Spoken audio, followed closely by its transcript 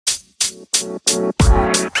It'll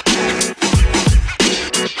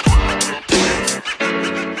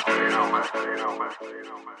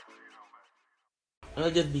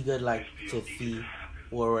just be good, like, to see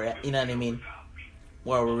where we're at, you know what I mean?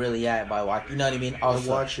 Where we're really at by watching, you know what I mean? Also,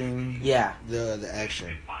 watching yeah. the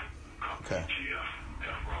action. Okay.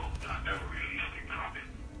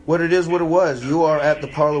 What it is, what it was. You are at the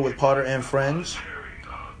parlor with Potter and Friends.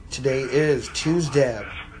 Today is Tuesday,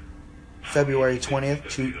 February 20th,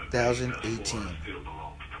 2018.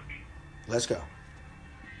 Let's go.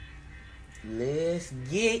 Let's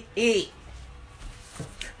get it.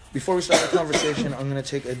 Before we start the conversation, I'm going to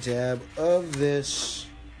take a dab of this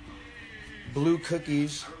blue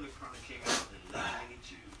cookies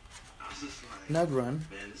nug run.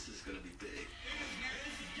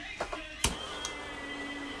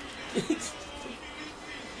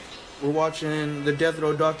 We're watching the Death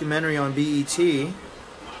Row documentary on BET.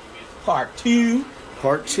 Part 2.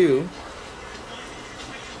 Part 2.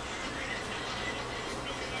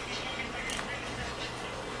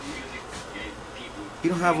 You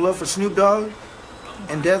don't have love for Snoop Dogg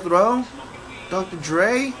and Death Row? Dr.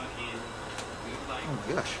 Dre? Oh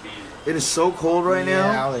my gosh. It is so cold right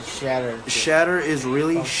now. Yeah, it's shattered. Shatter is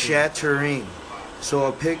really shattering. So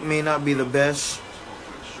a pick may not be the best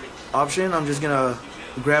option. I'm just going to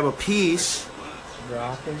grab a piece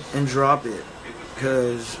and drop it.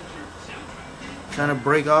 Because trying to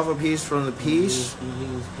break off a piece from the piece,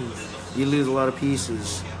 you lose a lot of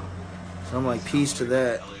pieces. So I'm like, peace to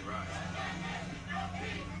that.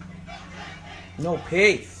 No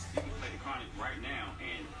peace.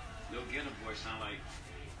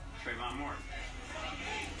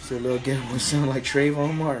 So Lil Get Boy sound like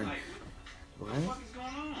Trayvon Martin. What?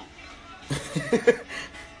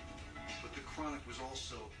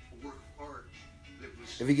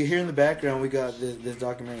 If you can hear in the background, we got this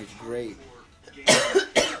documentary. It's great.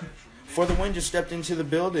 For the Win just stepped into the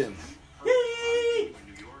building.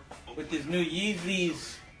 With his new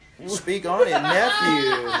Yeezys. Speak on it, nephew.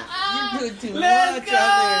 You're doing too Let's much go!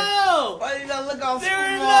 out there. Why do you not look all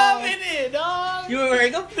They're small? loving it, dog. You were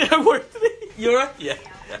wearing them? They're worth it. You were? Yeah.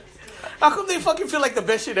 How come they fucking feel like the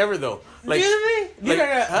best shit ever though? Like, Excuse me? These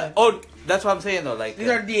are oh, that's what I'm saying though. Like, these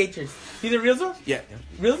are DHers. these are real ones? Yeah.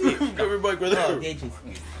 Real? Everybody, brother. Oh, DHers.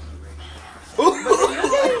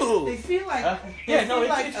 Ooh. They feel like. Yeah, they no,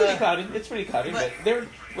 feel it's pretty crowded. It's pretty crowded, but they're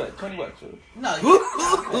what, $20? So. No,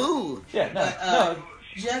 Ooh. Yeah, no, But, no.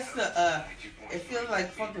 just it feels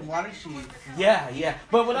like fucking water shoes. Yeah.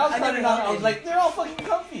 But when I was I clowning never on, I was wanted- like, they're all fucking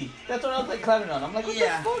comfy. That's what I was like clowning on. I'm like, what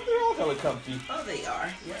Yeah. the fuck? They're all hella comfy. Oh, they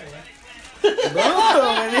are.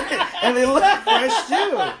 And they look fresh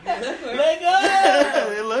too. Let go.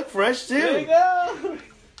 They look fresh There you too. go.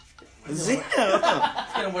 Zeno.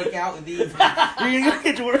 It's gonna work out with these. You're gonna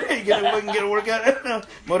get to work. You gonna get a workout.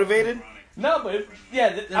 Motivated. No, but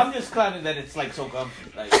I'm just clowning that it's like so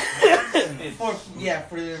comfy. Like, it's, for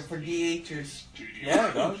DHers.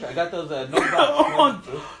 yeah, dog. I got those no box.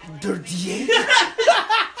 Dirty.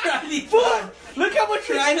 Look how much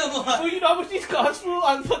Try them on. Well, you know how much these cost, fool?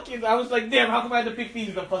 I was like, damn, how come I had to pick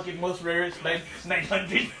these the fucking most rarest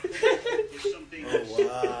 900?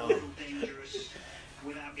 Oh wow.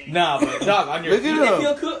 Nah, but dog, on your Look at feet, them. they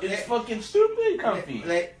feel cool. It's fucking stupid comfy.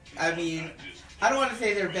 Like, I mean, I don't want to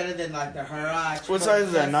say they're better than like the Haraj. What size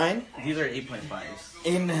is that? 9? These are 8.5s.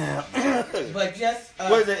 In. But just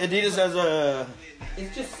What is it? Adidas has a.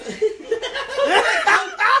 it's just. But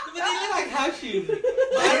they look like house shoes. But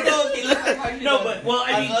I don't know if they look like house shoes. No, on- but well,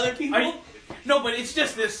 I on mean, other people. no, but it's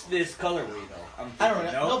just this colorway though. I don't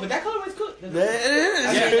know. No, but that color was cool. It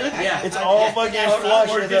is. Yeah. It's all fucking flush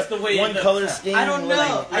or with just the the way it one looks. color scheme. I don't know.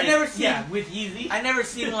 like- I never seen. Yeah, with Yeezy. I never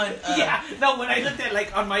seen one. Yeah, no. When I looked at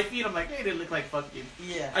like on my feet, I'm like, hey, they look like fucking.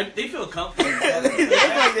 Yeah. They feel comfortable. They look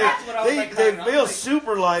like That's what I was like, they I'm feel like-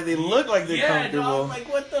 super light. They look like they're Yeah, no, comfortable. I'm like,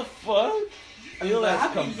 what the fuck? I mean, Feel how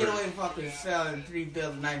as can you get comfort. away with fucking selling 3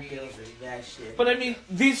 bills, 9 bills, and that shit? But I mean,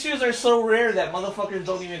 these shoes are so rare that motherfuckers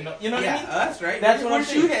don't even know. You know what I mean? Us, right? That's what We're I'm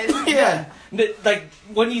saying. shoeheads. Yeah. Like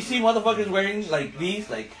when you see motherfuckers wearing like these,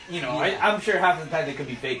 like I'm sure half the time they could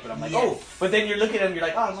be fake, but I'm like, Yes. oh. But then you're looking at them, you're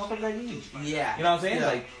like, oh, motherfucker, I need. Yeah. You know what I'm saying? Yeah.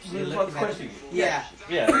 Like, who You're the looking fuck's at questioning? Yeah.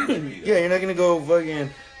 Yeah. Yeah, you're not gonna go fucking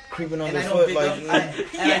creeping on And the I don't foot big like. up. I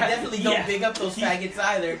Yeah. definitely don't big up those faggots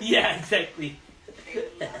either. Yeah, exactly.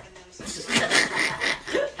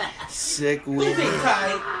 Sick Who's weed. they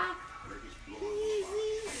tight?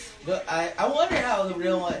 But I wonder how the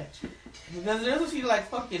real one. Because there's see like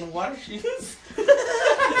fucking water shoes.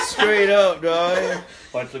 Straight up, dog.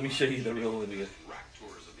 Watch, let me show you the real one again.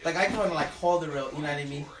 Like I kind of like hold the real, you know what I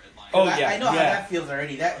mean? Oh, I yeah, know how yeah. that feels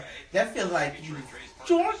already. That feels like you.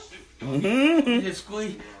 George, Mm-hmm. Just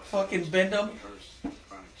squeeze, fucking bend them.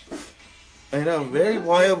 I know, very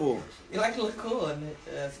pliable. You like to look cool and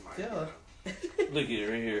still. Look at it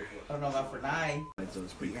right here. I don't know about for 9. So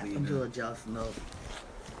it's pretty clean. I'm doing just no.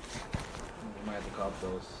 We might have to cop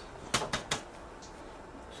those.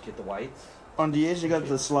 Just get the whites. On the edge, you got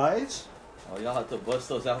the slides. Oh, y'all have to bust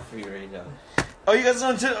those out for you right now. Oh, you got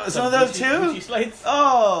some too? Some of those too? Gucci slides?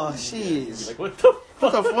 Oh, You're jeez. like, what the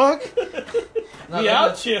What the fuck? No, Yeah,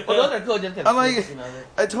 I'll chill. Well, those are cool. Just I'm like, you know,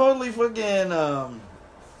 I totally fucking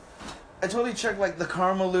I totally checked like the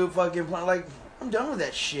Karma Loop fucking plan. Like, I'm done with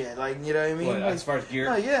that shit. Like, you know what I mean? What, Like, as far as gear?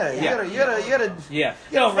 oh yeah, you Yeah. gotta Yeah.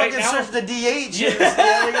 You gotta right fucking now, search the DH.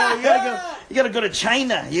 Yeah. You gotta go to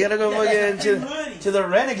China. You gotta go fucking to the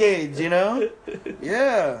Renegades, you know?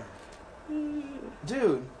 Yeah.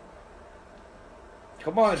 Dude.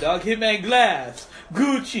 come on, dog. Hitman Glass,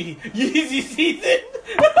 Gucci, Yeezy season.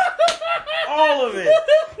 All of it.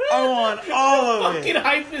 I want all of Fucking it.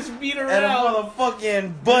 hype this beat At a around.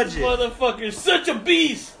 motherfucking budget. Motherfucker's such a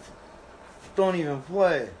beast. Don't even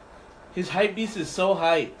play. His hype beast is so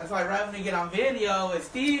hype. That's why right when we get on video with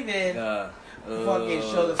Steven, fucking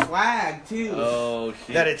show the swag too. Oh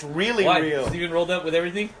shit. That it's really Why? real. Steven rolled up with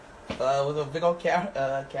everything? With a big old camera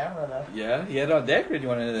though. Yeah, he had it on deck, or do you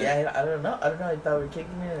want to? Yeah, I don't know. I thought we were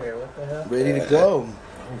kicking it or what the hell. Ready to go.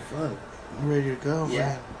 Oh fuck. I'm ready to go.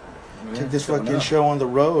 Yeah. Man. Take this fucking show on the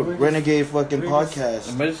road. Renegade fucking I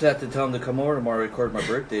podcast. might just have to tell him to come over tomorrow to record my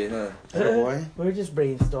birthday, huh? Yeah, boy. We're just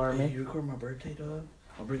brainstorming. you record my birthday, dog?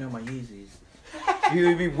 I'll bring out my Yeezys. You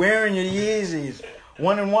would be wearing your Yeezys.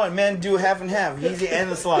 1 and 1, man. Do half and half. Yeezy and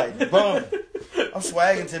the slide. Boom. I'm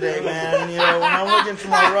swagging today, man. You know, when I'm looking to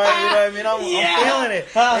my right, you know what I mean? I'm feeling it.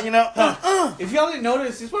 And, you know, If y'all didn't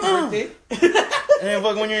notice, it's my birthday. and then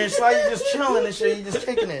fuck, when you're in slide, you're just chilling and shit. You're just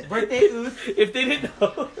kicking it. Birthday oot. If they didn't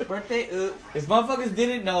know, Birthday oot. if motherfuckers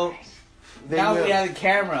didn't know, They now will. we have the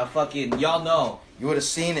camera. Fucking y'all know. You would have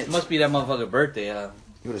seen it. It must be that motherfucker birthday, huh?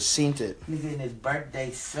 You would have seen it. He's in his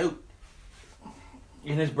birthday suit.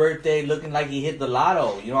 In his birthday, looking like he hit the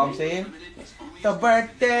lotto. You know what I'm saying? The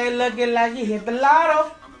birthday looking like he hit the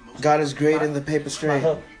lotto. God is great in the paper straight.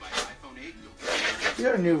 hook. You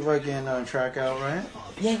got a new fucking track out, right?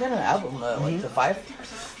 Yeah, he got an album, like the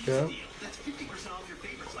 5. Yeah.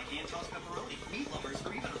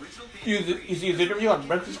 You see his interview on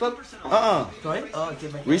Breakfast Club? Go ahead. Oh, okay,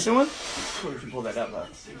 man. Recent one? We should pull that up.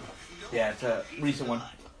 Yeah, it's a recent one.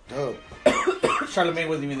 Dope. Charlamagne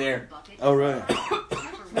wasn't even there. Oh, right.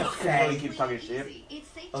 He keeps talking shit.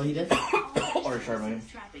 Oh, he does? Or Charlamagne.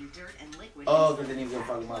 Oh, because then he's gonna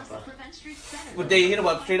fuck him up. But they hit him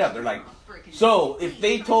up straight up. They're like, so if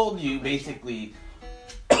they told you basically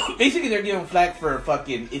they're giving flack for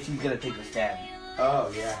fucking if he's gonna take a stand.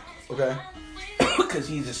 Oh, yeah. Okay. Because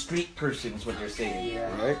he's a street person is what they're saying.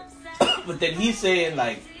 Yeah. Right? But then he's saying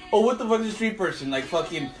like, oh, what the fuck is a street person? Like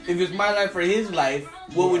fucking, if it's my life or his life,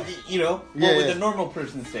 what would what would the normal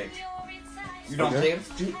person say? You know what I'm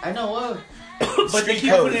saying? I know what. But they Street keep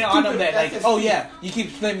code. putting it on him that like, That's oh the yeah, you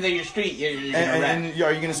keep claiming that you're street, you're gonna rap. And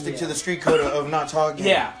are you going to stick to the street code of not talking?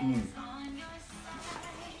 Yeah.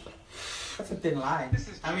 That's a thin line.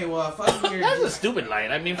 I mean, well, fuck your. That's a stupid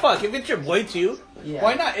line. I mean, fuck, if it's your boy too, Yeah.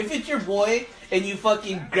 why not? If it's your boy and you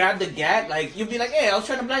fucking grab the gat, like, you'll be like, hey, I was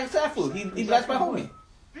trying to black Safu. He blasted my homie.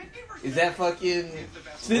 Is that fucking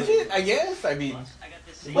snitching? I guess. I mean,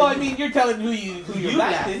 well, I mean, you're telling who you're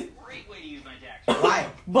blasting. Why?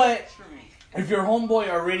 But if your homeboy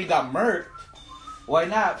already got murked, why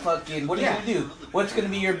not fucking, what are you Yeah. gonna do? What's gonna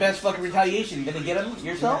be your best fucking retaliation? You gonna get him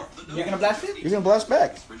yourself? You're gonna blast him? You're going to blast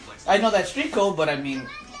back. I know that's street code, but I mean,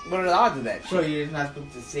 what are the odds of that shit? So you're not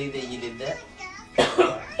supposed to say that you did that?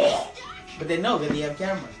 But they know that they have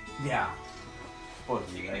cameras. Yeah.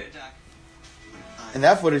 Supposedly, right? And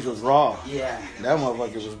that footage was raw. Yeah. That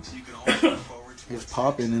motherfucker was... He was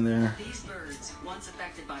popping in there. These birds, once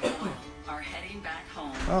affected by oil, are heading back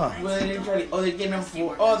home. Huh. Well, they're trying. Oh, they're getting them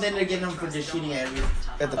for. Oh, then they're getting them for just shooting at you.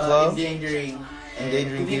 At the club? Endangering.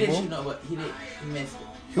 Endangering he didn't people? shoot no, but he missed it.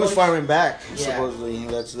 He was firing back, Yeah. supposedly.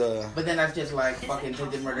 That's the... But then that's just like fucking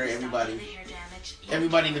attempted murder everybody.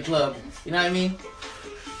 Everybody in the club. You know what I mean?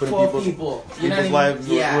 Putting 12 people. You know people's what I mean? lives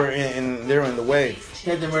Yeah. were in... They're in the way.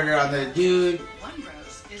 Attempted murder on the dude. One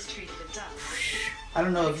rose is treated with dust, I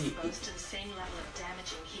don't know if he. exposed to the same level of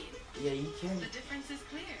damaging heat. Yeah, you can. The difference is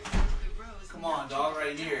clear. The rose Come on, dog,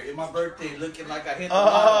 right here. It's my birthday looking like I hit the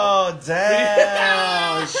lotto. Oh,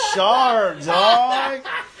 damn. Sharp, dog.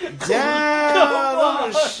 Damn. That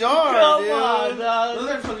was sharp, Come dude. on, dog. Those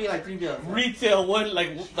are supposed to be like 3 bills. Retail one,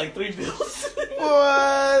 like 3 bills.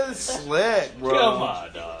 What? Slick, bro. Come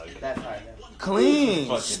on, dog. That's hard. Clean.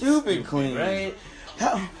 Fucking Stupid clean. Right?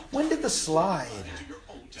 When did the slide?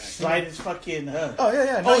 Slide is fucking. Oh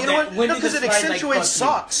yeah. No, Oh, you know what? when No, did because the it slide, like, accentuates fuck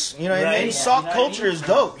you? socks. You know what I Right, mean? yeah. Sock You know what I culture mean? is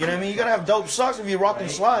dope. You know what I mean? You gotta have dope socks if you're rocking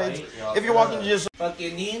slides. right. If you're walking just,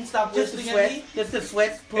 Fucking Ian, stop Just the whistling at sweat. me. Just the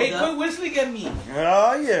sweats pulled Hey, quit up. whistling at me.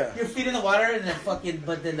 oh yeah, Your feet in the water and then fucking,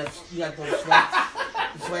 but then you got those sweats.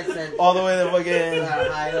 The sweats that all the way to fucking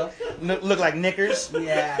high up. look like knickers.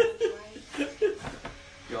 Yeah.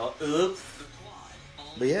 Yo, oops.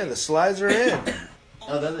 But yeah, the slides are in.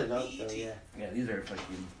 Oh, those are dope though, yeah. Yeah, these are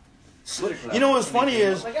fucking. You know what's funny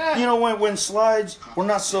is, you know when slides were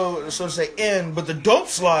not so to say in, but the dope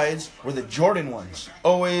slides were the Jordan ones.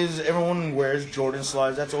 Always, everyone wears Jordan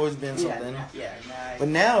slides. That's always been something. Yeah, nice. But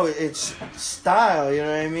now it's style, you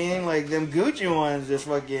know what I mean? Like them Gucci ones, just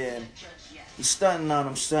fucking, you stunting on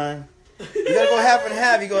them, son. You gotta go half and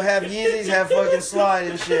half. You go half Yeezys, half fucking slide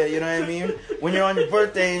and shit. You know what I mean? When you're on your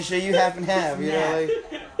birthday and shit, you half and half. You know,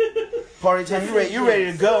 like party time, you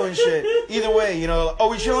ready to go and shit. Either way, you know.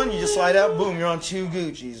 Oh, we chilling? You just slide out, boom, you're on 2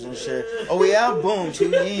 Gucci's and shit. Oh, we out, boom,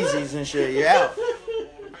 2 Yeezys and shit. You're out.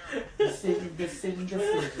 Decision.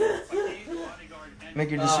 Make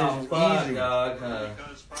your Oh, decisions fuck, easy. dog.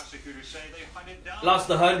 Lost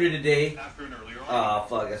 100 today. Oh,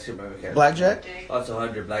 fuck, I should remember. Blackjack? Lost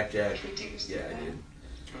 100 blackjack. Yeah, I did.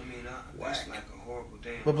 I mean, that's like a horrible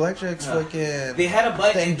day. But blackjack's fucking They had a the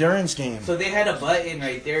button. endurance game. So they had a button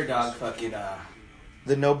right there, dog. Fucking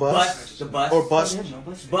The no bus? bus. The bus. Or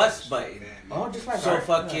bust? Bus button. Oh, just like So that.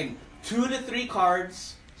 fucking 2 to 3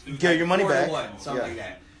 cards. Get your money 4 back. to 1, something Yeah. like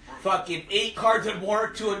that. Fucking 8 cards or more,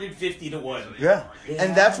 250 to 1. Yeah. Yeah.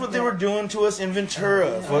 And that's what they were doing to us in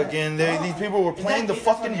Ventura. Fucking, these people were playing the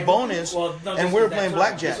fucking bonus, Well, no, and this we were is- playing that's-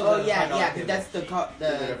 blackjack. this Oh was- yeah, $5 yeah. table. That's the no bus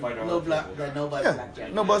Yeah,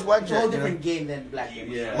 blackjack. no bus It's a blackjack. whole you know. different game than blackjack.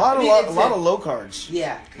 Yeah. A lot I mean, of it's lot a- of low cards.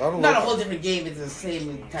 Yeah, Lot of not a low whole cards. different game. It's the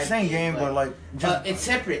same type. Same game, but like just it's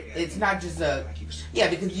separate. It's not just a. Yeah,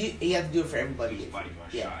 because you have to do it for everybody.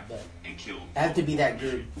 Yeah, but I have to be that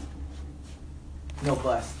good. No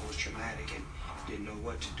bus. I was traumatic and didn't know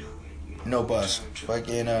what to do. And, no bus.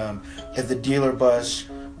 Fucking at the dealer bus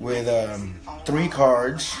with 3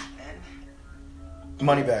 cards,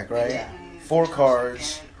 money back, right? Yeah. 4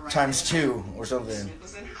 cards times 2 or something.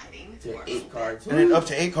 To 8 cards. And then up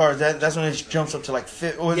to 8 cards, that's when it jumps up to like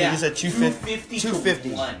Yeah. you said 250, 250 to 250,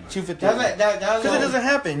 1. 250. That was Because it doesn't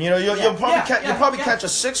happen, you know. You'll Yeah. probably Yeah, you'll probably yeah. catch a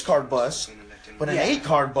 6-card bus, but an Yeah.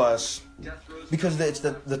 8-card bus, because it's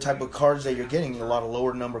the type of cards that you're getting, a lot of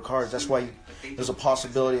lower number cards. That's why there's a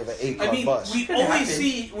possibility of an 8-card I mean, bus. we Could always happen.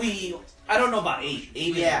 see, I don't know about 8.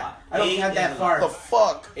 8 is a Yeah, lot. I don't 8 have is that a far. the lot.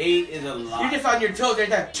 fuck? 8 is a lot. You're just on your toes right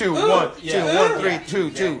there. 2, Ooh. 1, Yeah. 2, 1, 3, Yeah, 2,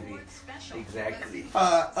 2. Exactly.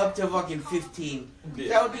 Up to fucking 15.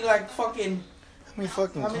 That would be like fucking. How many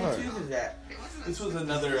fucking How many cards? 2s is that? This was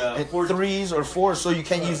another And 4 3s or 4s, so you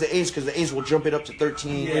can't use the ace because the ace will jump it up to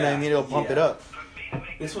 13. You know what I Yeah. mean? It'll pump Yeah. it up.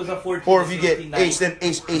 This was a 14. Or if you get 69. ace, then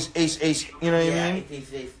ace, ace, ace, ace. You know what Yeah, I mean?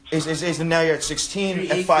 it's Ace, ace, ace, and now you're at 16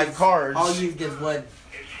 3 at 5 aces. cards. All used as one.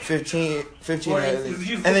 15, 15, 4 and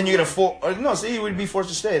aces. then you get a 4. Or, no, see, you would be forced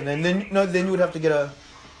to stay. And then you would have to get a.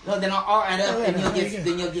 No, then I'll add up Oh, yeah, and no, you'll you get can-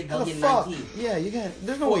 then you'll get How they'll the get fuck? 19. Yeah, you can.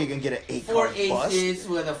 There's no way you can get an 8 4 card bus. aces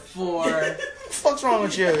with a 4. What the fuck's wrong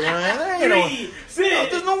with you? You know, there ain't no. 3, 6. No,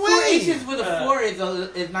 there's no 4 way. aces with a 4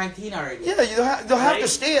 is 19 already. Yeah, they'll have to Right?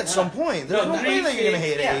 stay at some point. There's no way that you're gonna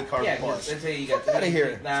hit an 8 card bus. Let's say you got Fuck outta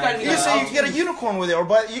here. gotta be You say you get a unicorn with it, or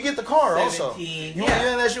you get the car also. 17. You want to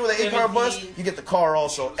get that shit with an 8 card bus? 17. You get the car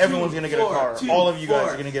also. Everyone's gonna get a car. All of you guys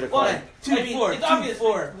are gonna get a car. Well, Two, I mean, four, it's two, obvious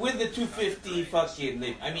four. with the 250 fucking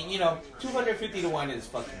limit. I mean, 250 to 1 is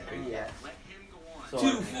fucking crazy. Yeah. So, 2,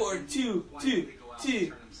 4, 2, 2,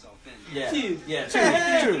 2, yeah. 2. Yeah.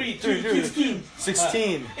 2, 3, 2, 2, 2,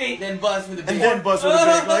 16. 8. Then buzz with a big And then bust with a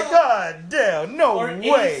big, like, God damn, no Or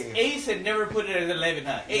way. Ace and never put it at 11,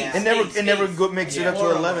 huh? Ace. Yeah. It never ace. makes it Yeah. up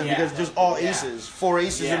to 11 Yeah. because just all Yeah. aces. 4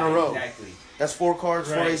 aces Yeah, in a row. Exactly. That's 4 cards,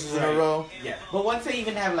 4 Right, aces in a right. row. Yeah. But once they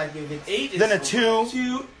even have like if it's 8 is Then a 2,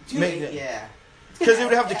 2, Make 8, it- yeah. because it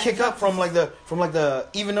would have to kick up from like the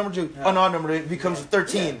even number to an odd number. It becomes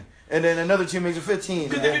 13, and then another 2 makes it 15.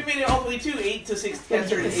 Because and if then it made it all the way to 8 to 16, Then get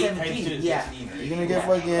to 8 times 17, 2 is yeah. 16. you're gonna get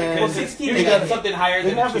Well, fucking. 16, They you gotta- got something higher They're than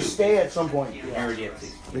gonna a have 2. to stay at some point. You're already at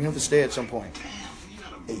 16. They're gonna have to stay at some point.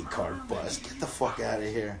 8 card bus. Get the fuck out of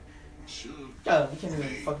here. Oh, we can't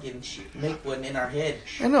even fucking make one in our head.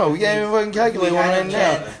 I know, we can't even fucking calculate We one had right a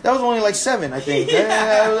now. chance. That was only like 7, I think.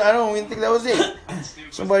 I don't even think that was 8.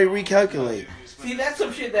 Somebody recalculate. See, that's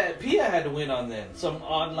some shit that Pia had to win on then. Some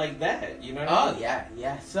odd like that, you know what I Oh mean?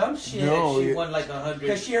 yeah. Some shit. No. She won like 100.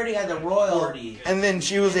 Because she already had the royal. 40. And then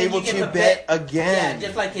she was And then able you get to to bet bet- again. Yeah,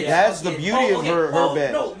 just like his That's the fucking- beauty of her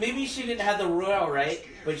bet. No, maybe she didn't have the royal, right?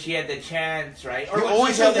 But she had the chance, right? You when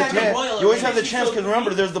always she have the had chance. royal You always have the already. chance because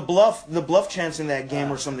remember, there's the bluff chance in that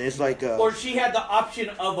game or something. It's like Or she had the option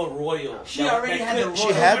of a royal. She already had the She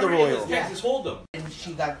royal. had the Remember, it royal. was Texas Hold'em. And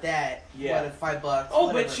she got that. Yeah. What, $5? Oh,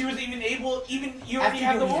 whatever. but she was even able. You already After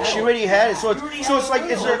have the you royal. she already had it. So You already it's have like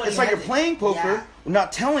the royal. it's like you're playing poker,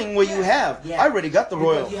 not telling what you have. Yeah. I already got the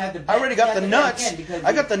Because royal. you had to bet- I already got you the had to bet nuts. again because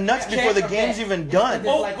I got the nuts you before the can't game's bet. even done. It's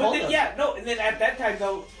Oh, like but then, Hold'em. yeah, no, and then at that time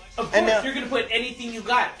though, of course And now- you're gonna put anything you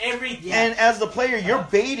got, everything. Yeah. And as the player, you're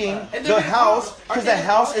baiting And the they're house gonna call. because Aren't the they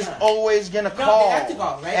house gonna is call? always gonna No, they call. have to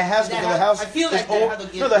call, right? It has to. They The have- house. I feel is like they have to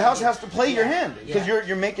get- no, the house has to play your Yeah. hand because Yeah.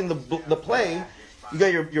 you're making the play. You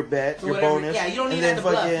got your bet, So your whatever- bonus. yeah, you don't and need then that to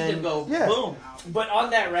bluff. You fucking- just go yeah. boom. But on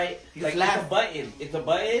that, right? Like laugh. it's a button. It's a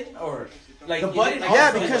button or like The is it button like Yeah,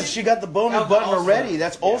 also- because she got the bonus That was button also- already.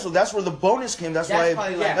 That's where the bonus came. That's That's why.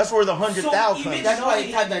 probably like- That's where the 100,000 So comes. even That's why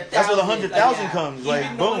they had the That's where the 1,000, 100,000 yeah. comes. even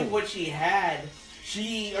Like knowing boom. what she had,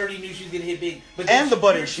 she already knew she was gonna hit big. But And the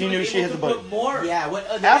button. was She knew she able hit to the button. put More. Yeah. What,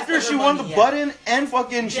 After that's she other won the money, yeah. button and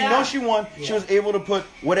fucking she Yeah. knows she won, she Yeah. was able to put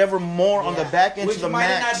whatever more on the Yeah. back end Which to the might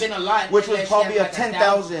have max. not been a lot, Which was unless she probably had a like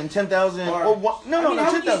 10,000 Or- or what? No, I no, mean, no,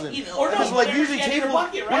 how would you- 10,000. you know, or no, Because like whatever usually she had in her tables,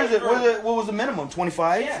 pocket, what right? is it? Or- What was the minimum?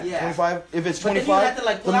 25? Yeah. Yeah. 25? If it's But then you 25, have to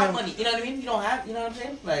like pull the out min- money. You know what I mean? You don't have. You know what I'm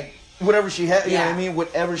saying? Like. whatever she had, you know what I Yeah. mean?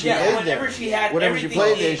 Whatever she Yeah, had whatever there. she had, Whatever she everything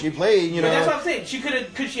played in. there, she played, you But that's know. what I'm saying. She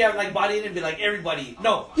could she have like bought in and be like everybody?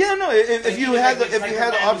 No. Yeah, no. If Like, you even had like the it's like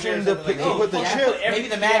a option manager to or something like, to oh, put the fuck, chip, put every- Maybe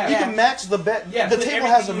the man- you yeah. can max the bet. Yeah, the put table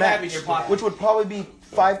everything has a you have in max, your pocket. which would probably be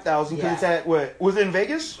 5,000 because it's Yeah. at what? Was it in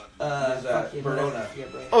Vegas? Fucking Verona. Yeah,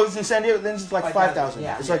 bro. Oh, it's in San Diego. Then it's like 5,000.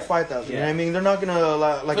 Yeah. It's like 5,000. You know Yeah. what I mean? They're not gonna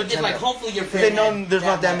allow like. So just like 10,000. hopefully your Because they friend know had there's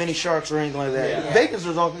not that much. many sharks or anything like that. Yeah. Vegas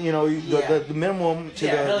is all you know. Yeah. The minimum to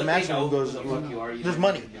Yeah, the they maximum know goes. who the fuck you are. You There's know,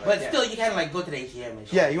 money. you'd be like, But yeah. still, you can't like go to the ATM and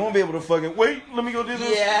shit. Yeah, you won't be able to fucking wait. Let me go do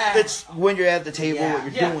this. Yeah. It's when you're at the table, Yeah. what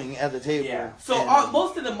you're Yeah. doing at the table. Yeah. So And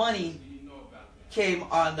most of the money came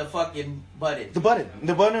on the fucking button. the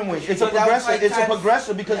button wins. It's a So that was progressive. like It's a times-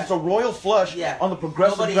 progressive because yeah. it's a royal flush Yeah. on the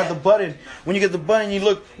progressive. Nobody You got had- the button. When you get the button, you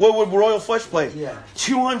look. What would royal flush play? Yeah.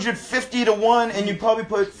 250 to 1, and you probably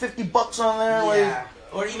put $50 on there. Like, Yeah.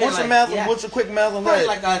 Or even what's like, the math? yeah. What's the quick math on Probably that?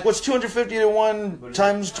 like a- What's 250 to 1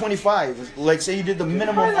 times 25? Like, say you did the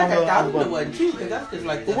minimum Probably like on the 1,000 to button. 1 too, because that's just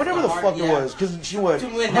like But whatever the hard- fuck yeah. it was, because she what? To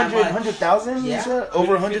win that 100, much. 100,000? Yeah. You said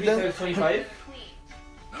over 100,000? 25.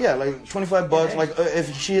 Yeah, like $25. Yeah. Like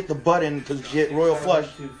if she hit the button because she hit royal flush.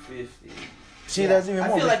 250. See, Yeah. that's even I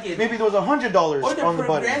more. feel like it- Maybe there was $100 Or the on the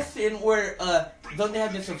button. progression where don't they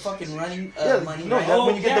have just a fucking running Yeah, money? no, right? that-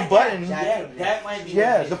 when you get the button- Yeah, that might be.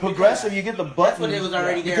 Yeah, what it the is. progressive, you get the button. That's what it was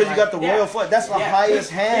already there. because you got the Yeah. royal flush. That's the Yeah. highest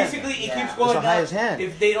hand. Basically, it Yeah. keeps It's going the up. highest hand.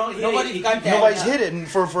 If they don't hit Nobody's it, got keeps that. going Nobody's up. hit it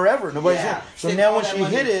for forever. Nobody's Yeah. hit it. So Since now all when that she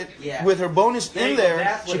money- hit it Yeah. with her bonus There you in go. there,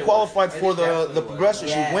 That's what she it qualified was. I for think that's the what it was. progressive.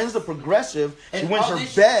 Yes. She wins the progressive. She And wins all her this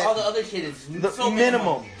shit- bet. all the other shit is The so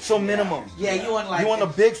minimum. So minimum. Yeah, you want like You want a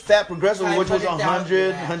big fat progressive, which was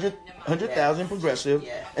 500,000, 100,000 progressive,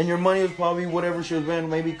 Yeah. and your money was probably whatever she was winning,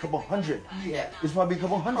 maybe a couple hundred. Yeah. It's probably a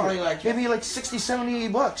couple hundred, Probably like- maybe like 60, 70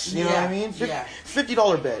 bucks. You know what I Yeah, mean? yeah.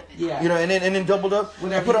 $50 bet. Yeah. You know, and then doubled up. I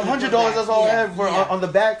Whatever put you can put $100. back. That's all I Yeah, had for yeah. on the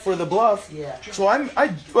back for the bluff. Yeah. So I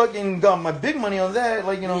fucking got my big money on that,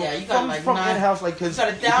 like you know, Yeah, you got from, like from 9 in-house, like because you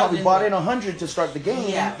got you probably 1,000, bought but- in 100 to start the game.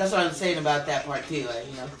 Yeah, that's what I'm saying about that part too. Like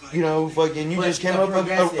You know, fucking, you But just came the up with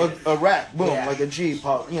progressive. a rack, boom, Yeah. like a G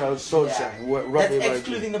pop, you know, so Yeah. sad. that's Roughly like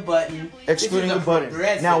excluding the button. excluding This the is a button.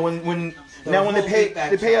 progressive. Now when The now when they whole pay big back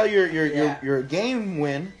they pay shot. out your Yeah. game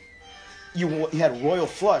win, you had royal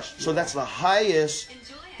flush, so that's the highest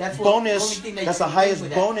That's what, only bonus. thing that That's you the can win highest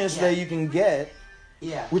with bonus Yeah. that you can get,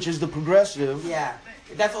 Yeah. which is the progressive. Yeah.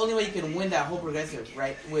 That's the only way you can win that whole progressive,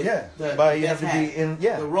 right? With Yeah, the, but the you have to best be hand. in.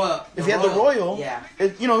 Yeah, The royal. if you have the royal, Yeah.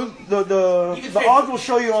 you know You the can straight- odds will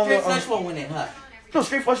show you on Straight the. flush won't win it, huh? No,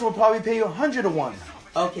 straight flush will probably pay you 100 to 1.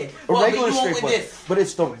 Okay. A Well, regular but you won't straight win flush, this. but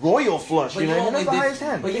it's the royal flush. But You you know, won't and that's win the this. highest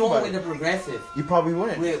hand. But you Think won't about win it. the progressive, You probably win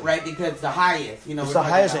it. right? Because the highest, you know. It's we're the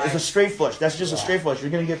talking highest. the It's a straight flush. That's just a Yeah. straight flush. You're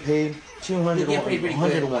gonna get paid 200 You to get 1, paid pretty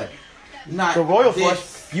 100 to good, 1. but not The royal this. flush,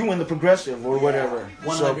 you win the progressive or whatever.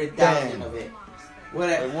 100,000 So, of it. What?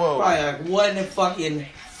 Like, whoa. Probably like 1 in fucking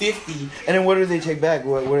 50. and then what do they take back?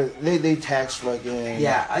 What they tax fucking?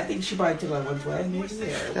 Yeah, I think she probably took like 120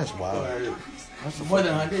 maybe. Or, That's wild. or more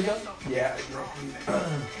than 100 though. Yeah.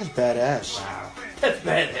 That's badass. That's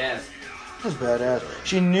badass. That's badass.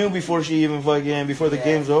 She knew before she even before the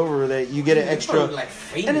game's over that you get an extra. Like,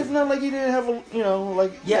 and it's not like you didn't have a,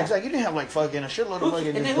 exactly. You didn't have like fucking a shitload of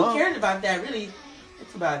fucking. And then who cares about that? Really,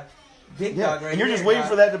 it's about big dog right and you're just waiting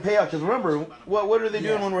for that to pay out. Because remember, what are they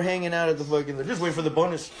doing when we're hanging out at the fucking? They're just waiting for the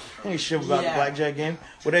bonus. Any shit about the blackjack game.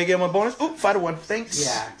 What did I get my bonus? Oop, 5-1. Thanks.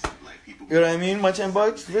 Yeah. You know what I mean? My $10,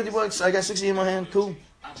 $50. I got 60 in my hand. Cool.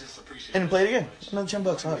 And then play it again. Another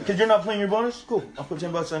 $10. Because you're not playing your bonus? Cool. I'll put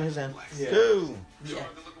 $10 on his hand. Yeah. Cool.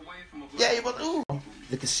 Yeah, you both. Ooh.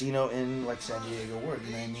 The casino in like San Diego work.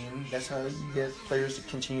 You know what I mean? That's how you get players to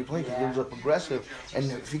continue playing. Because games are progressive.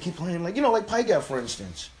 And if you keep playing, like Pie Gap, for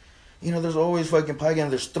instance. There's always fucking Pie Gap.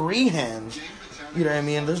 There's 3 hands. You know what I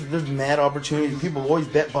mean? There's mad opportunity. People always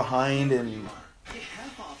bet behind and.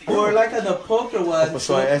 Or like on the poker one. Oh,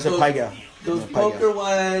 sorry, I said Pie Gap. Those poker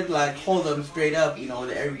ones, like, hold them straight up,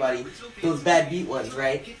 that everybody, those bad beat ones,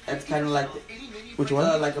 right? That's kind of like, which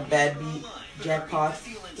one? Like a bad beat jackpot,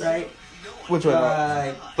 right? Which one?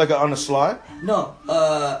 Like on the slot? No,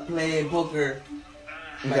 playing poker.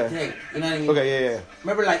 Like Tank, you know what I mean? Okay, yeah.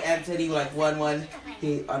 Remember, like, Anthony, like, won one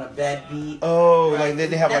on a bad beat? Oh, right? Like,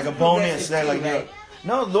 they have, like, a bonus. That, like, right?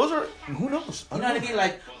 No, those are, who knows? You know what I mean?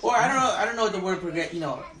 Like, or I don't know what the word progress,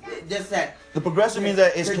 just that. The progressive means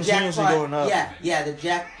that it's continuously jackpot, going up. Yeah, the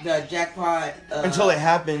jackpot. Until it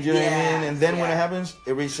happens, you know what I mean? And then when it happens,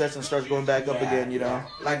 it resets and starts going back up again,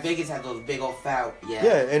 Like Vegas had those big old foul, Yeah,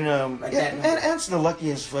 and, like and Ant's the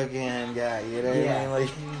luckiest fucking guy, you know what I mean? Like,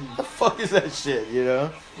 the fuck is that shit, Yeah,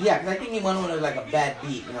 because I think he won one with, like, a bad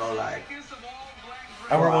beat, like.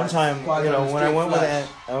 I remember one time, when I went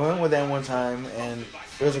with Ant one time, and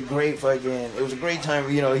it was a great time,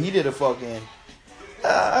 he did a fucking,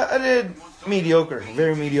 I did mediocre,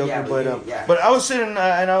 very mediocre, but I was sitting, and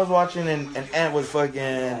I was watching, and Ant was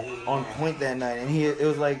fucking on point that night, and it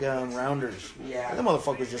was like, rounders. Yeah. That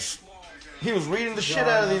motherfucker he was reading the shit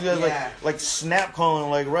out of these guys, like snap calling,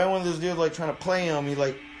 like right when this dude, like, trying to play him, he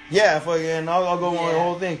like, yeah, fucking, I'll go on the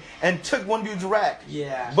whole thing. And took one dude's rack.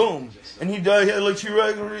 Yeah. Boom. And he died, he had like 2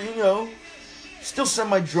 racks, still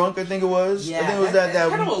semi-drunk, I think it was. Yeah, I think it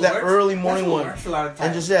was that early morning one. A lot of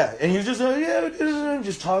and and he was just,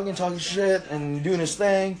 just talking shit and doing his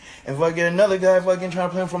thing. And fucking another guy fucking trying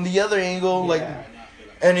to play him from the other angle, like,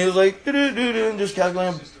 and he was like, and just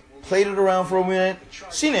calculating, played it around for a minute.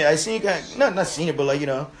 Seen it, I seen it, not seen it, but like,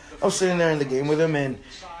 I was sitting there in the game with him, and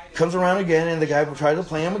comes around again, and the guy tried to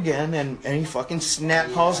play him again, and he fucking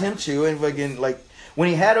snap calls him too, and fucking, like, when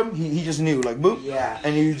he had him, he just knew, like, boop,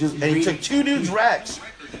 and he took 2 dudes' racks,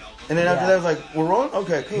 and then after that, I was like, we're rolling?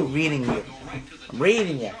 Okay, cool. I'm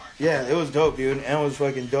reading it. Yeah, it was dope, dude, and it was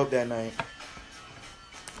fucking dope that night.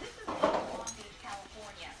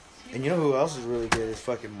 And you know who else is really good? Is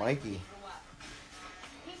fucking Mikey.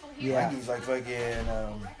 Yeah. Mikey's like fucking,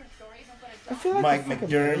 I feel like Mike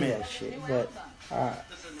McDermott. That shit, but, I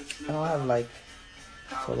don't have, like,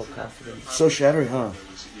 total confidence. So shattering, huh?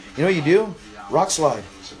 You know what you do? Rock slide.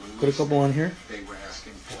 Put a couple on here.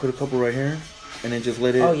 Just put a couple right here, and then just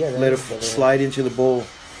let it slide into the bowl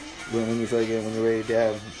when you feel like when you're ready to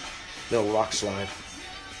dab. Little rock slide.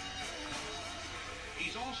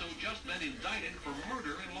 He's also just been indicted for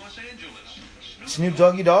murder in Los Angeles. Snoop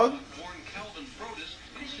Doggy Dogg,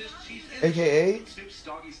 aka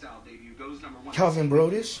Calvin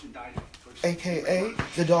Brodus, aka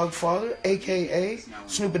the Dog Father, aka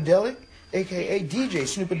Snoopadelic, aka DJ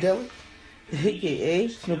Snoopadelic, aka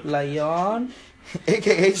Snoop Lion,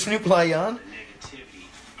 aka Snoop Lion.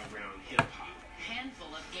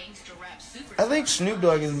 I think Snoop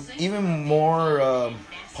Dogg is even more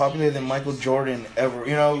popular than Michael Jordan ever.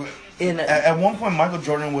 At one point, Michael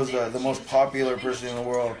Jordan was the most popular person in the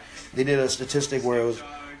world. They did a statistic where it was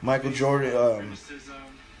Michael Jordan,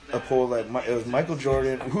 a poll that it was Michael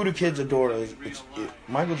Jordan. Who do kids adore? It's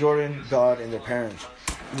Michael Jordan, God, and their parents.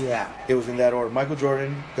 Yeah. It was in that order. Michael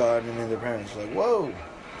Jordan, God, and then their parents. Like, whoa.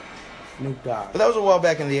 Snoop Dogg. But that was a while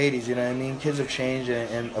back in the 80s, you know what I mean? Kids have changed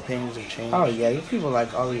and opinions have changed. Oh, yeah. You people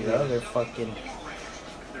like all these other fucking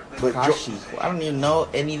Takashi. I don't even know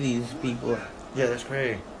any of these people. Yeah, that's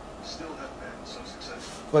crazy.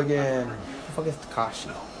 Fucking... What the fuck is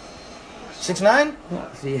Takashi? 6ix9ine?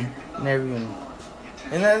 Yeah, see, never even...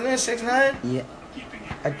 And then 6ix9ine? Yeah.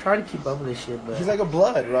 I try to keep up with this shit, but... He's like a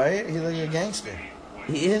blood, right? He's like a gangster.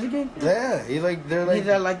 He is a gangster? Yeah, they're like... He's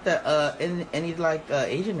like the, and he's like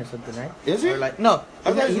Asian or something, right? Is he? Or like, no,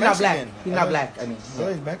 he's not black. He's not black, I mean. I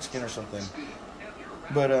thought he's Mexican or something.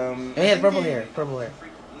 But, and he has purple hair.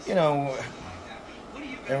 You know...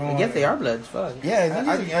 Everyone, I guess they are Bloods. Fuck. Yeah,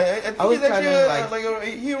 I think I was he's kinda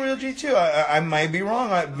actually he a real G too. I might be wrong.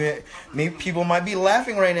 Maybe people might be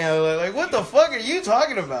laughing right now. Like, what the fuck are you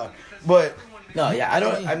talking about? But No, yeah, I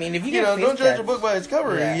don't. I mean, if you get don't face judge a tats- book by its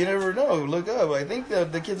cover. Yeah. You never know. Look up. I think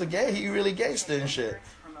the kid's a gay. He really gangsta and shit.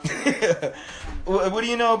 What do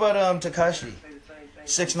you know about Tekashi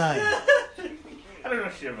 6ix9ine? I don't know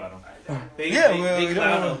shit about him. They We don't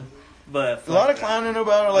clown know. him, but A lot of clowning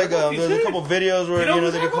about it. Like there's a couple videos where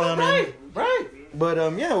they're clowning. Right. But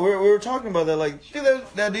yeah, we were talking about that. Like, dude,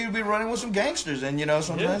 that dude be running with some gangsters, and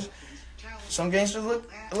sometimes some gangsters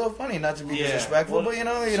look a little funny. Not to be disrespectful, well, but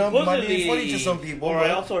it might be funny to some people. Or but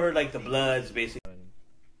I also heard like the Bloods basically.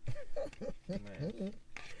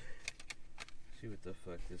 See what the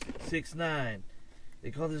fuck this is. 6ix9ine. They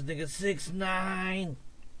call this nigga 6ix9ine.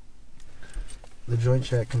 the joint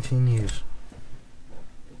chat continues.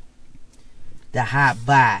 the hot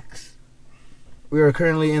box. We are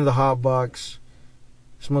currently in the hot box,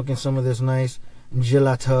 smoking some of this nice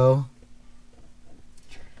gelato.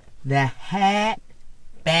 The hat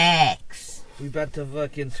box. We about to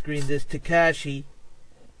fucking screen this Tekashi.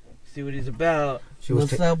 See what he's about. She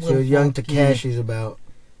was, What's up she was with young funky? Takashi's about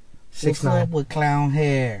What's up 6ix9ine. with clown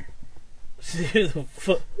hair? See the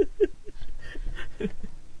fuck.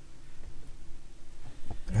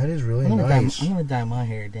 That is really I'm nice. gonna dye my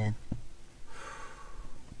hair then.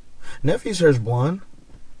 Nephew's hair's blonde.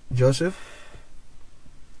 Joseph.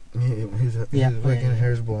 His fucking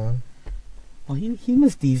hair's blonde. Well, he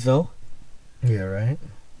mestizo. Yeah, right.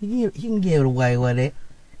 He can get away with it.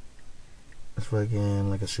 It's fucking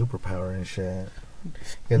like a superpower and shit.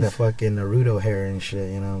 Got that fucking Naruto hair and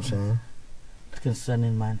shit, you know what I'm saying?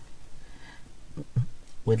 Concerning man.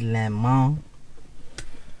 With lemon.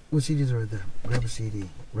 What CDs are right there? Grab a CD.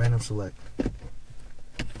 Random select.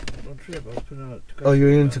 Don't trip. I was putting out Tekashi. Oh,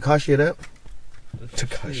 you're in Tekashi it up? Let's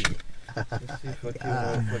just Tekashi. see. Let's see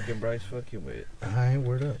fucking fucking Bryce fucking with it. Alright,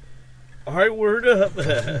 word up. Alright, word up.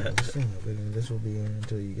 Just saying, this will be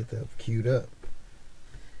until you get that queued up.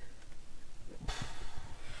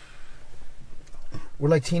 We're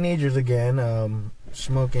like teenagers again,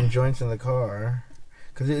 smoking joints in the car.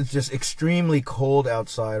 Because it's just extremely cold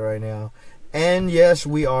outside right now. And yes,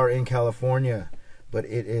 we are in California. But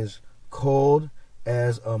it is cold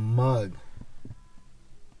as a mug.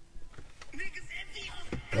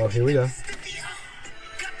 Oh, here we go.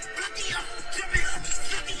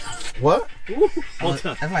 What? Hold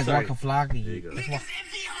on. That's like Sorry. Waka Flocka. There you go. That's why-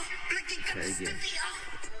 Okay, again.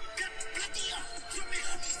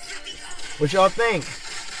 What y'all think?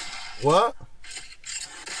 What?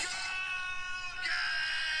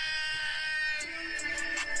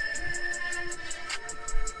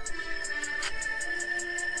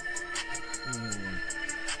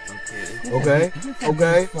 Okay.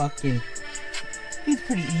 Okay. Fucking. He's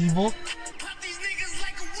pretty evil.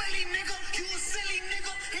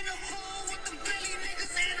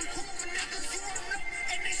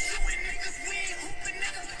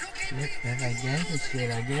 That's like gangster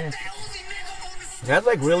shit, I guess. That's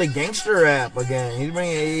like really gangster rap again. He's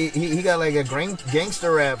bringing. He got like a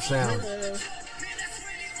gangster rap sound.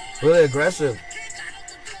 Really aggressive.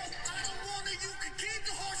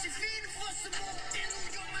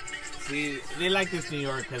 See, they like this New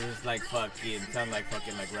York because it's like fucking sound like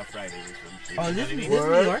fucking like Rough Riders or some shit. Oh, You this know is what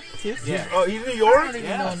I mean? New York too? Yeah. Oh, he's New I York. don't even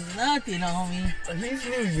Yeah. know nothing, homie. He's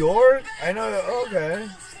New York. I know. Okay.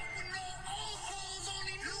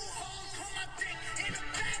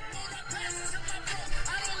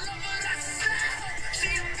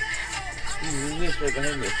 Who's this right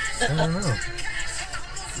behind this? I don't know.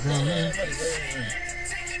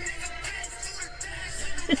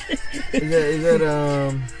 Is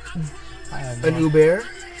that an Uber?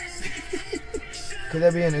 Could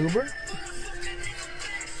that be an Uber?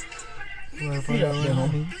 Wanna find out right now?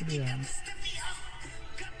 homie. Yeah.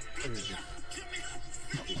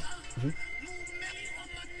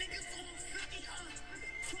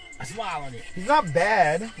 I swallowed it. He's not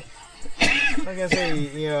bad. Like I say,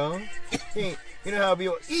 you know how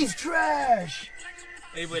people, he's trash.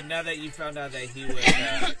 Hey, but now that you found out that he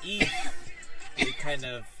was East, it kind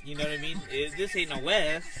of, you know what I mean? This ain't no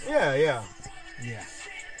West. Yeah. Yeah.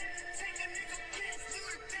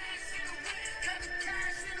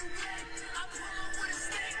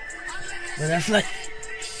 But that's like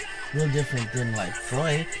real different than like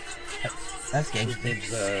Freud. That's His gangster. name's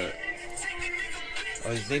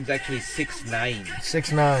his name's actually 6ix9ine.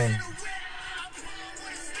 6ix9ine.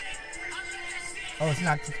 Oh, it's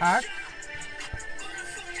not Takash?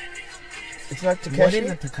 It's not What is Takeshi.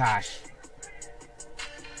 a Takash?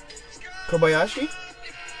 Kobayashi.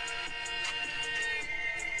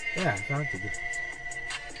 Yeah, it's not Takash.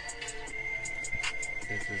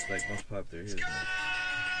 That's his like most popular hit.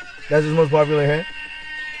 That's his most popular hit?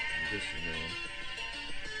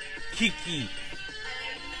 Kiki.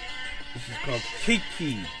 This is called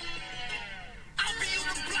Kiki.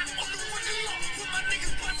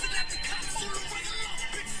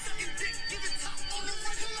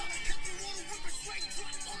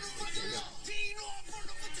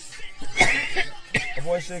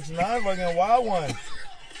 Boy 6ix9ine, fucking wild one.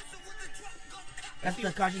 That's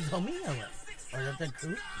Tekashi's homie, or is that the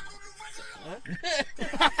crew?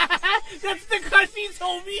 That's Tekashi's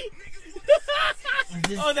homie.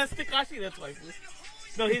 Oh, that's Tekashi. That's why.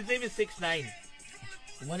 No, his name is 6ix9ine.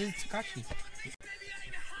 What is Tekashi? It's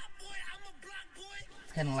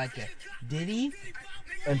kind of like a Diddy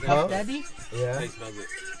And Puff Puff? Daddy. Yeah.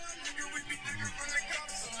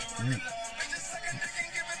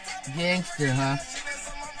 Gangster, huh?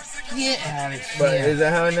 Get out of But here. is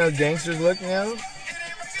that how I know gangsters look now?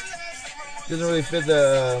 Doesn't really fit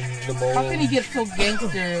the mold. How can he get so gangster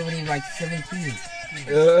when he's like 17?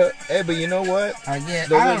 Hey, but you know what? I get.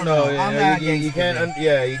 Those I are- don't no, know. yeah, I'm not a you gangster.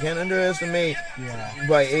 can't. You can't underestimate Yeah.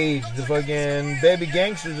 by age. The fucking baby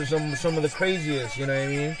gangsters are some of the craziest. You know what I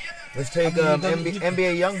mean? Let's take I mean,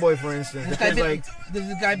 NBA YoungBoy for instance. This The guy kid's been, like does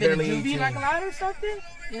this guy been in barely juvie 18. like a lot or something?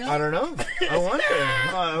 You know? I don't know. I wonder.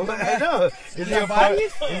 I know. Is he a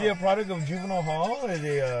bodies? is he a product of juvenile hall? Or is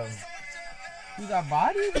he You got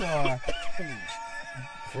bodies or?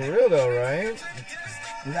 for real though, right?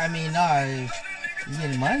 I mean, no, you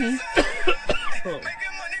getting money.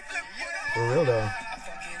 For real though.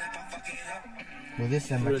 Well, this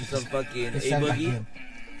sounds Doing like some fucking this sounds like A-Boogie. him.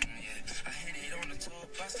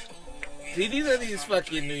 See, these are these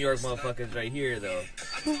fucking New York motherfuckers right here, though.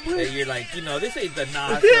 That you're like, you know, this ain't the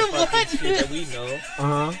Nas or fucking shit that we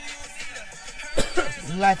know.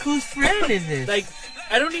 Like, whose friend is this? Like,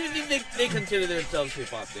 I don't even think they consider themselves hip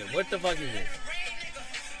hop. Then what the fuck is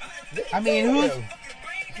this? I mean, who's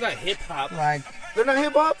It's not hip hop. like? They're not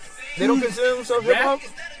hip hop. They don't consider themselves hip hop.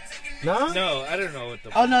 No. No, I don't know what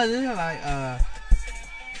the. Oh no, this is like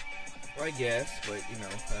I guess, but you know,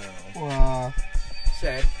 I don't know. well,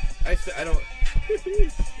 Sad. I don't.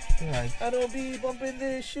 like, I don't be bumping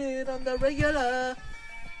this shit on the regular.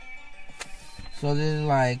 so this is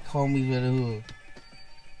like homies with who?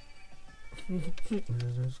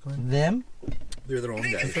 Them? They're their own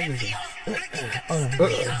guys.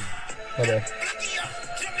 Okay.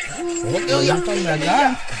 Oh, y'all talking about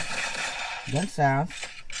gun? Gun sounds.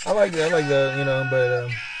 I like that. I like the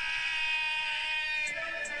but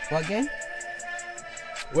What game?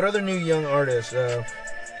 what other new young artists?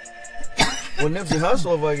 Well, Nipsey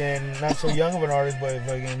Hussle, fucking not so young of an artist, but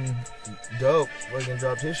fucking dope. Fucking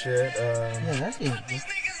dropped his shit. Yeah, that's it.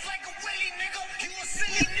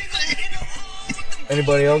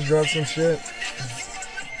 Anybody else drop some shit?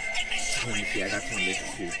 Let me see. I got some to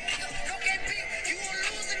listen to.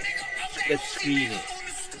 Let's screen it.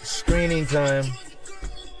 Screening time.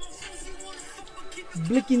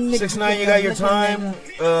 Blicking 6ix9ine, you got your time.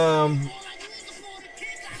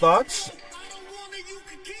 Thoughts?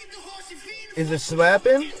 Is it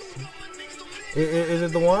slapping? Is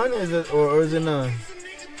it the one? Is it or is it none?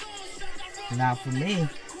 Not for me.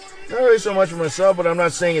 Not really so much for myself, but I'm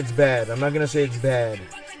not saying it's bad. I'm not gonna say it's bad.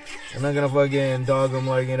 I'm not gonna fucking dog them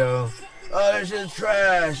like oh, that shit's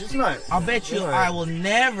trash. It's not. I'll bet you It's not. I will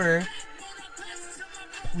never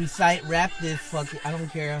rap this fucking. I don't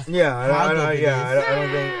care. Yeah, how dope it is. I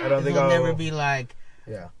don't think It'll I'll never be like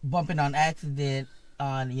Yeah. bumping on accident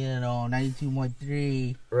on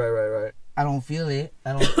 92.3. Right. I don't feel it.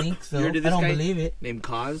 I don't think so. You I heard of this don't guy? believe it. Named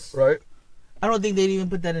Cause. Right. I don't think they'd even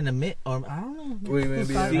put that in a mid or I don't know. Wait,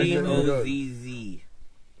 maybe- COZZ.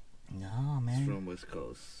 No It's man, from West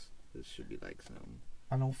Coast. This should be like some.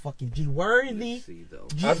 I don't fucking G worthy. Let's see though.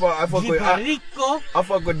 G, I fuck G with Perico. I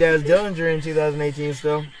fuck with Daz Dillinger in 2018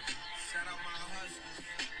 still.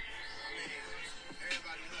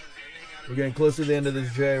 We're getting close to the end of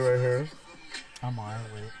this J right here. I'm alright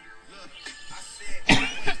with it.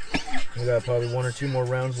 We got probably 1 or 2 more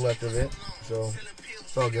rounds left of it, so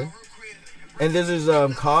it's all good. And this is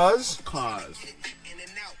Cause. Cause.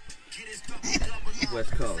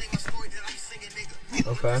 West Coast.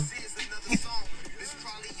 Okay.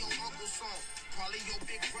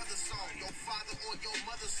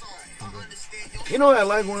 You know what I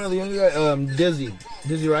like one of the younger guys?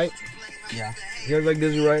 Dizzy Wright. Yeah. You guys like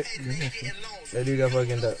Dizzy Wright? That dude got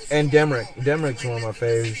fucking dope. And Demrick. Demrick's one of my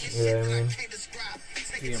faves. You know what I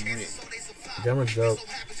mean? Demrick's dope.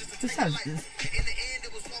 This sounds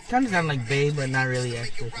kind of sound like Bay, but not really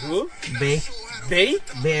actually. Who? Bay, They?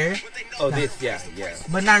 Bear, Oh, this. Yeah.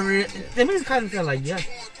 but not really. They make it kind of sound like yuck.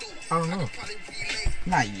 I don't know.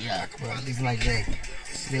 Not yuck, but it's like that.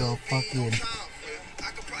 little fucking.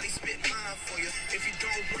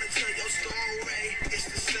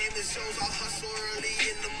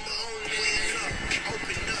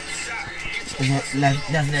 That's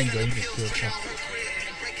that dangerous shit.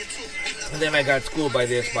 And then I got schooled by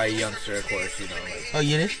this by a youngster, of course, you know. Like, Oh,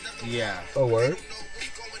 you did? yeah. Oh, word?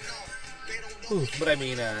 But I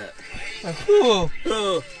mean, Cool.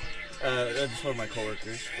 just one of my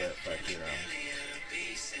coworkers, but you know.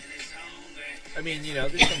 I mean, you know,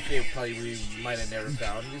 there's some shit probably we might have never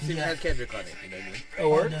found. This even has Kendrick on it, you know what I mean? Oh,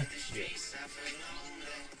 word? Yeah.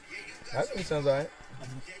 I think it sounds alright.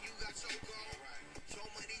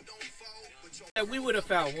 That we would have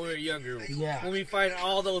found when we were younger. Yeah. When we find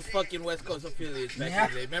all those fucking West Coast affiliates back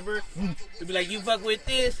in the day. Remember? We'd be like, you fuck with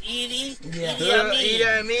this, Edie? Yeah. Edie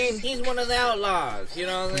Amin. He's one of the outlaws. You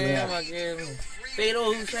know what I'm saying? Yeah. Fucking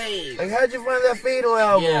Fatal Hussein. Like, how'd you find that Fatal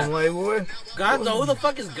album? Yeah. Like, what? Gonzo? Who the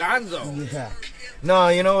fuck is Gonzo? Yeah. No,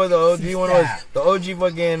 you know what the OG one was? The OG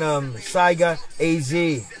fucking Saiga AZ.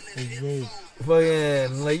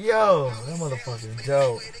 Fucking, like, yo, that motherfucking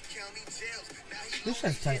dope. This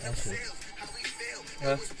shit's tight, actually.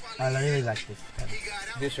 Huh? I really like this.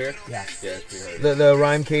 This here? Yeah. Yeah, it's pretty hard. The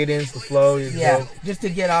rhyme cadence, the flow. Yeah, dope. just to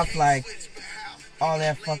get off, like, all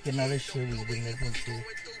that fucking other shit we've been listening to.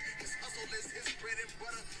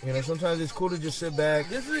 You know, sometimes it's cool to just sit back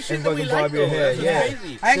This is the shit and that we fucking like, bob your though. head. That's Yeah.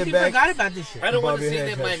 crazy. I actually back. forgot about this shit. I don't want Bob to your say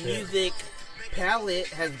head that type my shit. music palette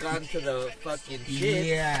has gone to the fucking shit.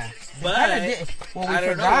 Yeah. But Well, we I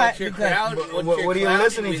don't know forgot what your because crowd. What are you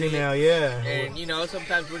listening to now? Yeah. And you know,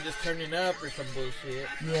 sometimes we're just turning up or some bullshit.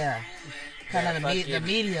 yeah, kind Yeah, of fucking- the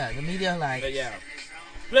media like But yeah.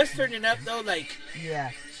 Plus turning up though, like yeah,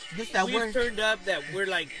 just that we've word. turned up that we're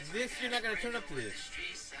like this. You're not gonna turn up to this.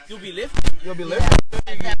 You'll be lifted. You'll be Yeah, listening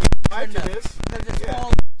and that to turned up. this. Because it's Yeah.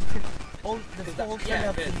 all the full turn Yeah,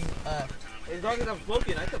 up to because- As long as I'm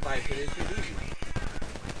smoking, I can vibe to this shit easy.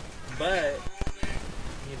 But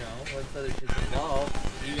you know, once other shit's involved,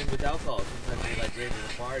 even with alcohol, sometimes you're like ready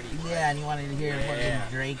to party. yeah, and you wanted to hear Yeah.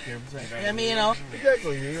 fucking Drake or something. I mean, you know,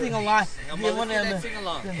 Exactly. sing along. I'm You always want that to sing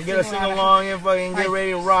along. You gotta sing along and fucking get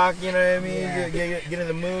ready to rock, you know what I mean? Yeah. Get in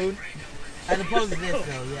the mood. as opposed to this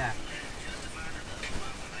though, yeah.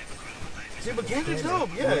 See, but Kendrick's dope,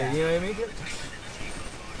 yeah, Yeah. you know what I mean?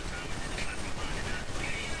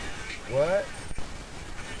 What?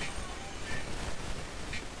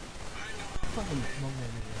 Fucking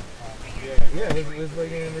Yeah, let's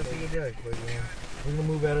fucking let's get back. We're gonna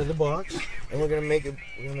move out of the box and we're gonna make it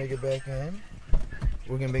back in.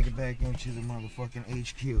 We're gonna make it back into the motherfucking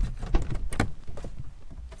HQ.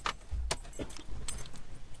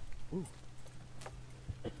 Ooh.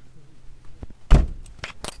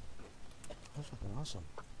 That's fucking awesome.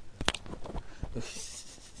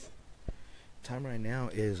 Time right now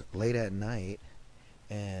is late at night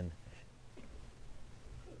and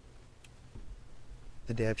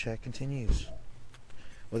the dab chat continues.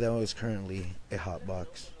 Well, that was currently a hot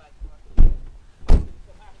box. Like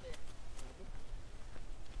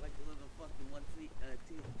the little fucking one seat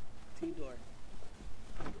T-door.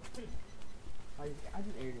 I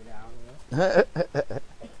just aired it out, you know?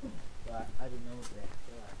 But I didn't know what that.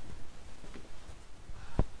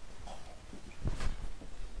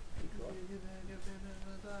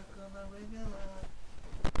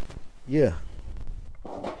 Yeah.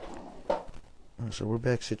 So we're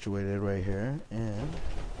back situated right here, and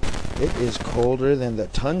it is colder than the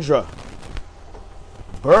tundra.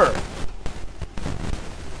 Brr.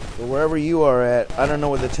 So wherever you are at, I don't know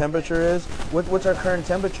what the temperature is. What's our current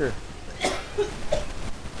temperature?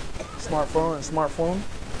 Smartphone.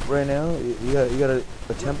 Right now, you got a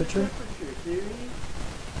temperature.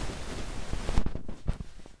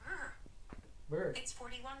 It's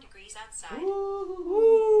 41 degrees outside.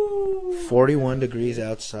 41 degrees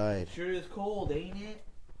outside. Sure is cold, ain't it?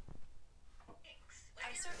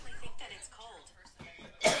 I certainly think that it's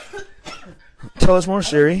cold. Tell us more,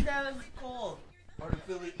 Siri. That is cold.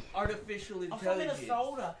 Artificial I'm from intelligence.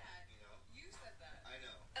 Minnesota.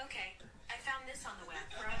 Okay, I found this on the web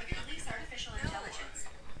for the police artificial intelligence.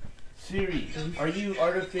 Siri, are you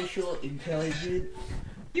artificial intelligent?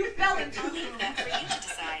 You fell into leave that for you to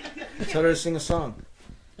decide. Tell her to sing a song.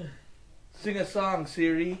 Sing a song,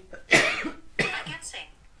 Siri. I can't sing.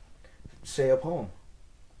 Say a poem.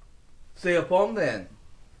 Say a poem then.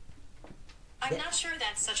 I'm not sure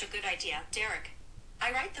that's such a good idea. Derek,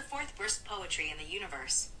 I write the fourth worst poetry in the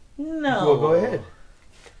universe. No. Well, go ahead.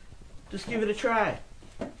 Just give it a try.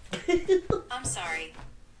 I'm sorry.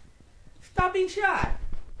 Stop being shy.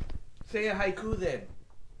 Say a haiku then.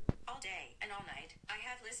 All day and all night, I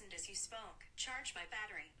have listened as you spoke. Charge my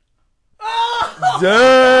battery.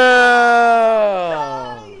 Damn.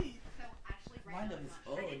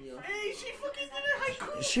 Hey, she fucking did a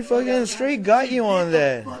haiku. She fucking straight got you on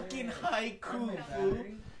that. Fucking haiku, fool.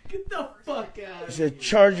 Get the fuck out She of said,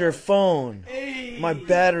 charge your phone. Hey. My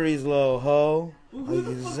battery's low, ho. Who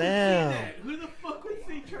the fuck would say Damn. that? Who the fuck would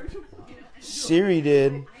say charge your phone? Siri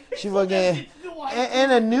did. She fucking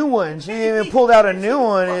and a new one. She even pulled out a new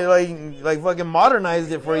one and like fucking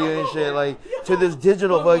modernized it for you and shit. Like to this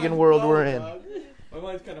digital fucking world we're in. My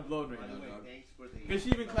mind's kind of blown right now, dog. Because she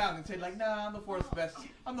even clowned and said, like, nah, I'm the fourth best one.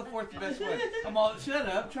 I'm all, shut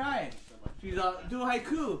up, try it. She's all, do a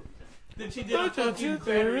haiku. Then she did a fucking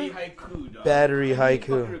battery haiku, dog. Battery Fucking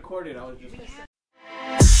haiku. recorded, I was just...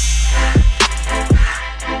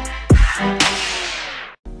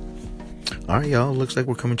 Alright, y'all. Looks like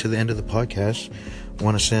we're coming to the end of the podcast.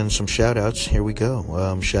 Want to send some shout outs. Here we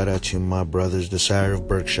go. Shout out to my brothers, Desire of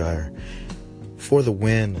Berkshire. For the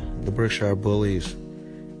win, the Berkshire Bullies.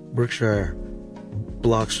 Berkshire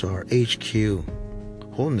Blockstar HQ.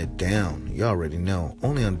 Holding it down. You already know.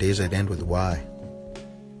 Only on days that end with Y.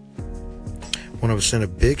 Want to send a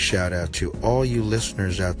big shout out to all you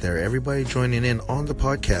listeners out there. Everybody joining in on the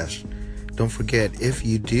podcast. Don't forget, if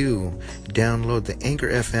you do, download the Anchor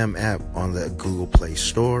FM app on the Google Play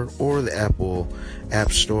Store or the Apple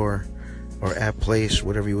App Store or App Place,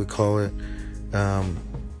 whatever you would call it.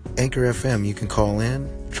 Anchor FM, you can call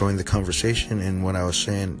in, join the conversation, and what I was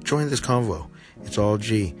saying, join this convo. It's all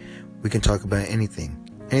G. We can talk about anything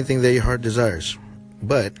that your heart desires.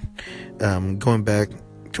 But going back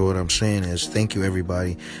to what I'm saying is, thank you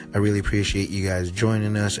everybody. I really appreciate you guys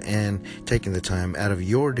joining us and taking the time out of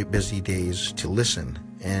your busy days to listen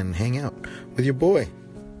and hang out with your boy,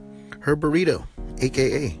 Herb Burrito,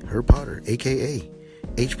 aka Herb Potter, aka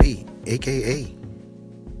HP, aka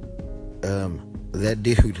that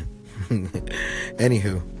dude.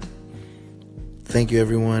 Anywho, thank you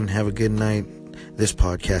everyone. Have a good night. This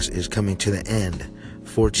podcast is coming to the end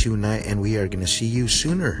for tonight, and we are going to see you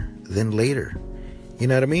sooner than later. You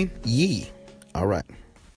know what I mean? Yee. All right.